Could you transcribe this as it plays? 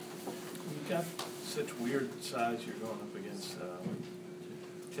got such weird size you're going up against.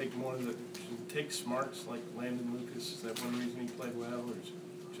 Take smarts like Landon Lucas. Is that one reason he played well, or is it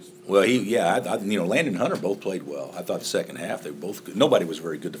just? Well, Landon and Hunter both played well. I thought the second half they were both good. Nobody was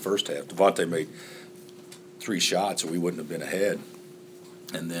very good the first half. Devontae made 3 shots, or we wouldn't have been ahead.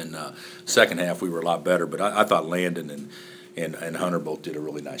 And then second half we were a lot better. But I thought Landon and Hunter both did a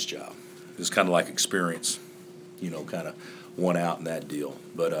really nice job. It was kind of like experience, kind of won out in that deal.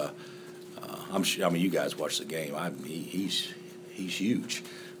 But you guys watched the game. He's huge.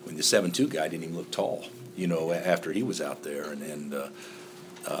 I mean, the 7'2" guy didn't even look tall, after he was out there.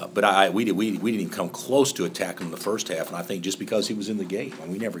 But we didn't even come close to attacking him in the first half, and I think just because he was in the game. I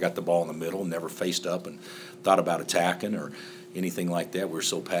mean, we never got the ball in the middle, never faced up and thought about attacking or anything like that. We were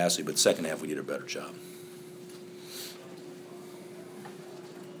so passive. But second half, we did a better job.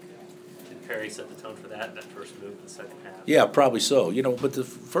 Did Perry set the tone for that first move in the second half? Yeah, probably so. But the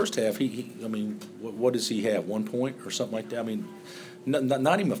first half, what does he have? 1 point or something like that? I mean,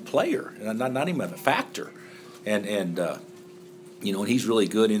 not even a player, not even a factor, and he's really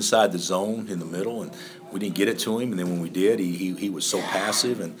good inside the zone in the middle, and we didn't get it to him. And then when we did, he was so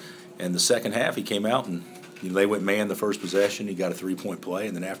passive. And the second half, he came out and they went man the first possession. He got a 3-point play,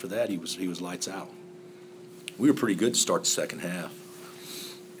 and then after that, he was lights out. We were pretty good to start the second half.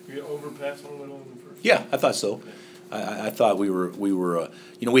 Were you overpassing a little in the first? Yeah, I thought so. I thought we were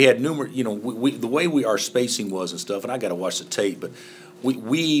we had numerous, the way our spacing was and stuff, and I got to watch the tape, but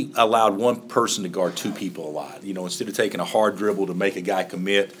we allowed one person to guard 2 people a lot. Instead of taking a hard dribble to make a guy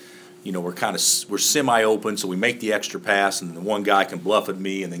commit, we're semi-open, so we make the extra pass, and the one guy can bluff at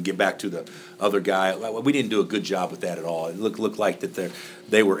me and then get back to the other guy. We didn't do a good job with that at all. It looked like that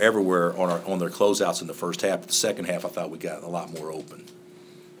they were everywhere on their closeouts in the first half. But the second half, I thought we got a lot more open.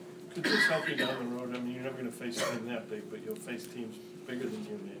 Could this help you down the road? I mean, you're never going to face a team that big, but you'll face teams bigger than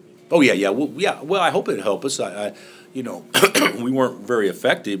you, maybe. Oh yeah. Well, I hope it'll help us. We weren't very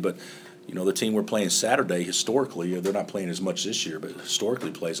effective, but the team we're playing Saturday, historically, they're not playing as much this year, but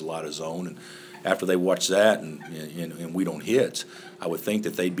historically plays a lot of zone. And after they watch that and we don't hit, I would think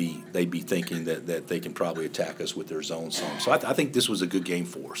that they'd be thinking that they can probably attack us with their zone some. So I think this was a good game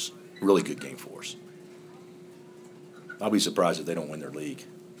for us, really good game for us. I'll be surprised if they don't win their league.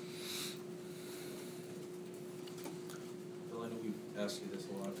 Ask you this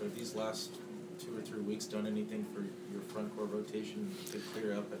a lot, but have these last 2 or 3 weeks done anything for your front court rotation to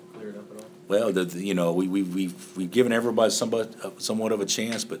clear it up at all? Well, we've given everybody somewhat of a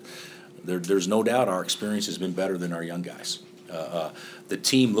chance, but there's no doubt our experience has been better than our young guys. The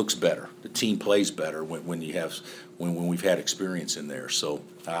team looks better. The team plays better when we've had experience in there. So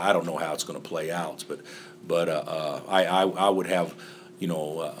I don't know how it's going to play out, but I would have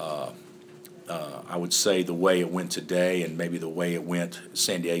I would say the way it went today, and maybe the way it went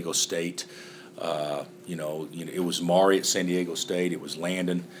San Diego State. It was Mari at San Diego State. It was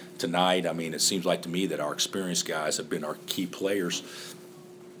Landon tonight. I mean, it seems like to me that our experienced guys have been our key players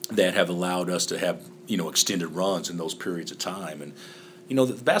that have allowed us to have extended runs in those periods of time. And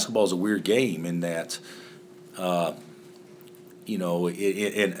the basketball is a weird game in that. And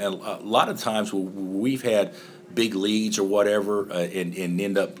a lot of times we've had big leads or whatever and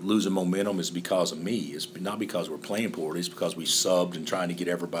end up losing momentum is because of me. It's not because we're playing poorly. It's because we subbed and trying to get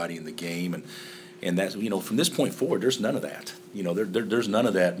everybody in the game. And that's, from this point forward, there's none of that. There's none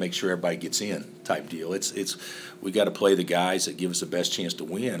of that make sure everybody gets in type deal. It's we got to play the guys that give us the best chance to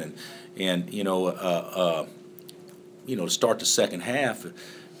win. And to start the second half,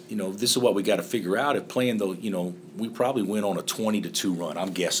 this is what we got to figure out. If playing we probably went on a 20-2 run.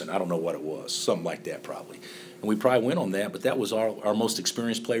 I'm guessing. I don't know what it was. Something like that probably. And we probably went on that, but that was our most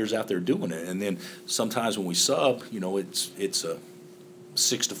experienced players out there doing it. And then sometimes when we sub, it's a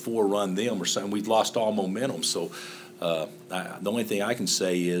 6-4 run them or something. We've lost all momentum. So the only thing I can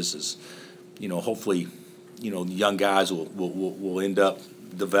say is hopefully, the young guys will end up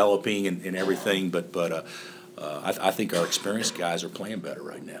developing and everything. But I think our experienced guys are playing better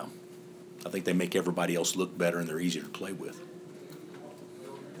right now. I think they make everybody else look better and they're easier to play with.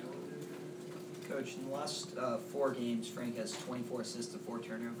 Coach, in the last 4 games, Frank has 24 assists and 4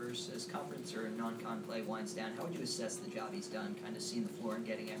 turnovers. As conference or non-con play winds down, how would you assess the job he's done, kind of seeing the floor and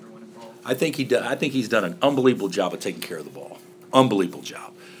getting everyone involved? I think he's done an unbelievable job of taking care of the ball. Unbelievable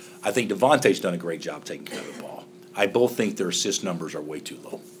job. I think Devontae's done a great job taking care of the ball. I both think their assist numbers are way too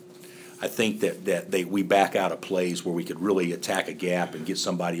low. I think that we back out of plays where we could really attack a gap and get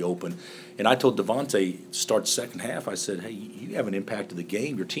somebody open. And I told Devontae, start the second half, I said, hey, you haven't impacted the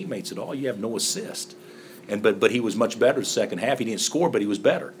game, your teammates at all. You have no assist. But he was much better the second half. He didn't score, but he was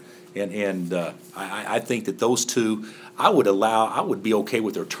better. I think that those two, I would be okay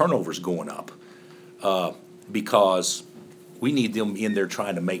with their turnovers going up, because we need them in there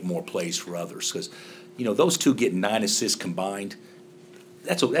trying to make more plays for others. Because, those two getting 9 assists combined,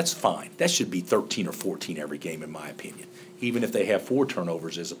 that's fine. That should be 13 or 14 every game, in my opinion, even if they have 4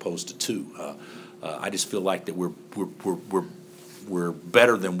 turnovers as opposed to 2. I just feel like that we're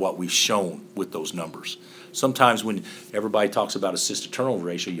better than what we've shown with those numbers. Sometimes when everybody talks about assist to turnover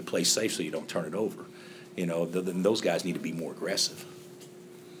ratio, you play safe so you don't turn it over. Then those guys need to be more aggressive.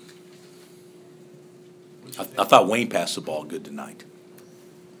 I thought Wayne passed the ball good tonight.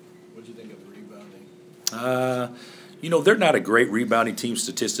 What'd you think of the rebounding? They're not a great rebounding team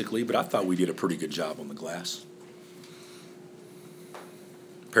statistically, but I thought we did a pretty good job on the glass.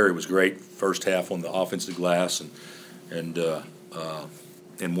 Perry was great first half on the offensive glass, and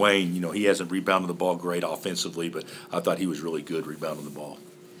Wayne, he hasn't rebounded the ball great offensively, but I thought he was really good rebounding the ball.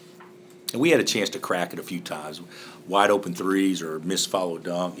 And we had a chance to crack it a few times, wide open threes or missed follow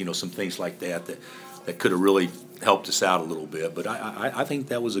dunk, some things like that could have really helped us out a little bit. But I think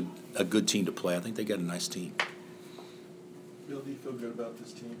that was a good team to play. I think they got a nice team. Bill, do you feel good about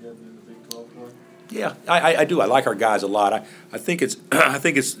this team heading into the Big 12 play? Yeah, I do. I like our guys a lot. I think it's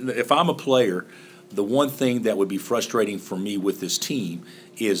if I'm a player, the one thing that would be frustrating for me with this team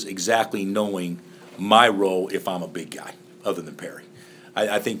is exactly knowing my role if I'm a big guy, other than Perry.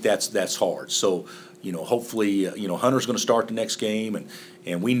 I think that's hard. So, hopefully, Hunter's going to start the next game,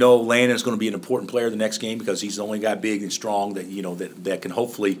 and we know Landon's going to be an important player the next game because he's the only guy big and strong that that can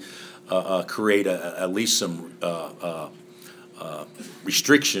hopefully create at least some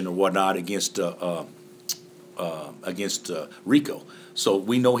restriction or whatnot against Rico. So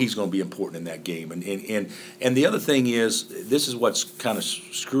we know he's going to be important in that game. And the other thing is, this is what's kind of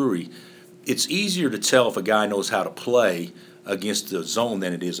screwy. It's easier to tell if a guy knows how to play against the zone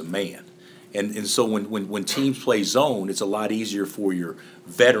than it is a man. And so when teams play zone, it's a lot easier for your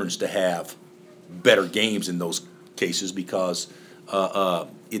veterans to have better games in those cases because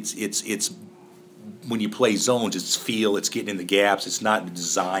it's when you play zones, it's feel, it's getting in the gaps, it's not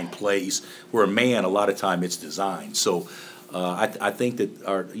design plays. Where a man, a lot of time, it's design. So I think that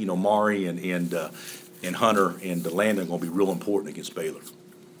our Mari and Hunter and Landon are going to be real important against Baylor.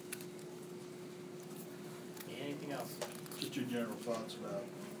 Anything else? Just your general thoughts about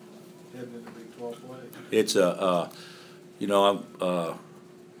heading into Big 12 play. It's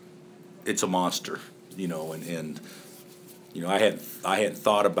it's a monster, and I hadn't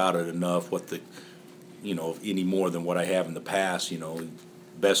thought about it enough any more than what I have in the past.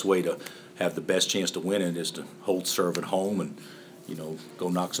 Best way to have the best chance to win it is to hold serve at home and go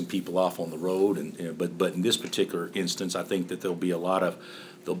knock some people off on the road. But in this particular instance, I think that there'll be a lot of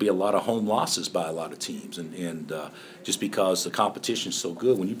home losses by a lot of teams, and just because the competition's so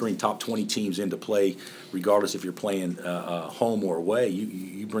good, when you bring top 20 teams into play, regardless if you're playing home or away,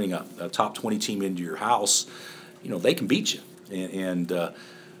 you bring a top 20 team into your house, they can beat you.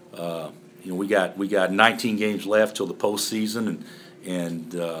 We got 19 games left till the postseason,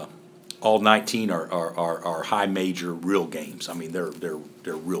 and all 19 are high major real games. I mean, they're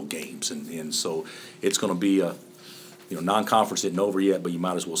real games, and so it's going to be a non-conference isn't over yet, but you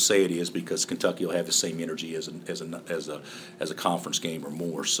might as well say it is because Kentucky will have the same energy as a conference game or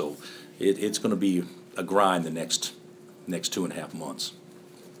more. So it's going to be a grind the next 2.5 months.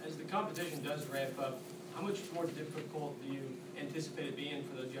 As the competition does ramp up, how much more difficult do you anticipate it being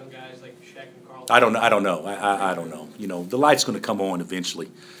for those young guys like Shaq and Carl? I don't know. I don't know. The light's going to come on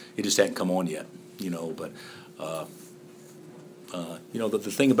eventually. It just hadn't come on yet. But the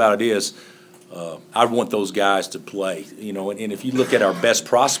thing about it is, I want those guys to play. And if you look at our best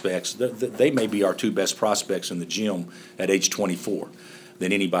prospects, they may be our 2 best prospects in the gym at age 24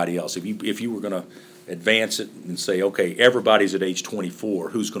 than anybody else. If you were going to advance it and say, okay, everybody's at age 24,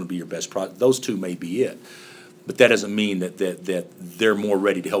 who's going to be your best prospect? Those 2 may be it. But that doesn't mean that they're more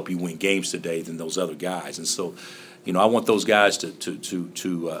ready to help you win games today than those other guys. And so, I want those guys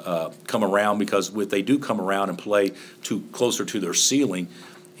to come around, because if they do come around and play closer to their ceiling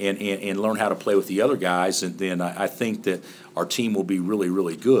and learn how to play with the other guys, and then I think that our team will be really,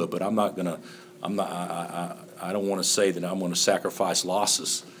 really good. But I don't want to say that I'm going to sacrifice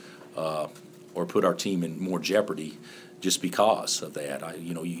losses or put our team in more jeopardy just because of that.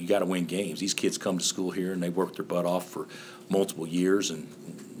 You got to win games. These kids come to school here and they work their butt off for multiple years, and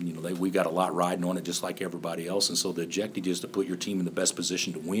we got a lot riding on it just like everybody else. And so the objective is to put your team in the best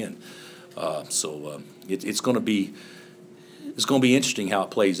position to win. It's going to be interesting how it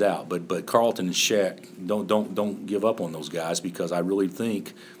plays out. But Carlton and Shaq, don't give up on those guys, because I really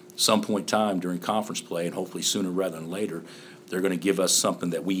think some point in time during conference play, and hopefully sooner rather than later, They're going to give us something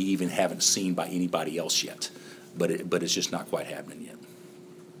that we even haven't seen by anybody else yet. But it's just not quite happening yet.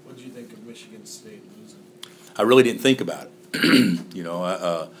 What do you think of Michigan State losing? I really didn't think about it. You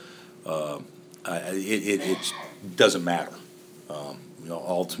know, it doesn't matter. You know,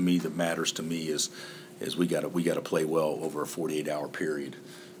 all to me that matters to me is we got to play well over a 48-hour period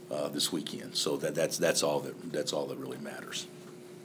this weekend. So that's all that really matters.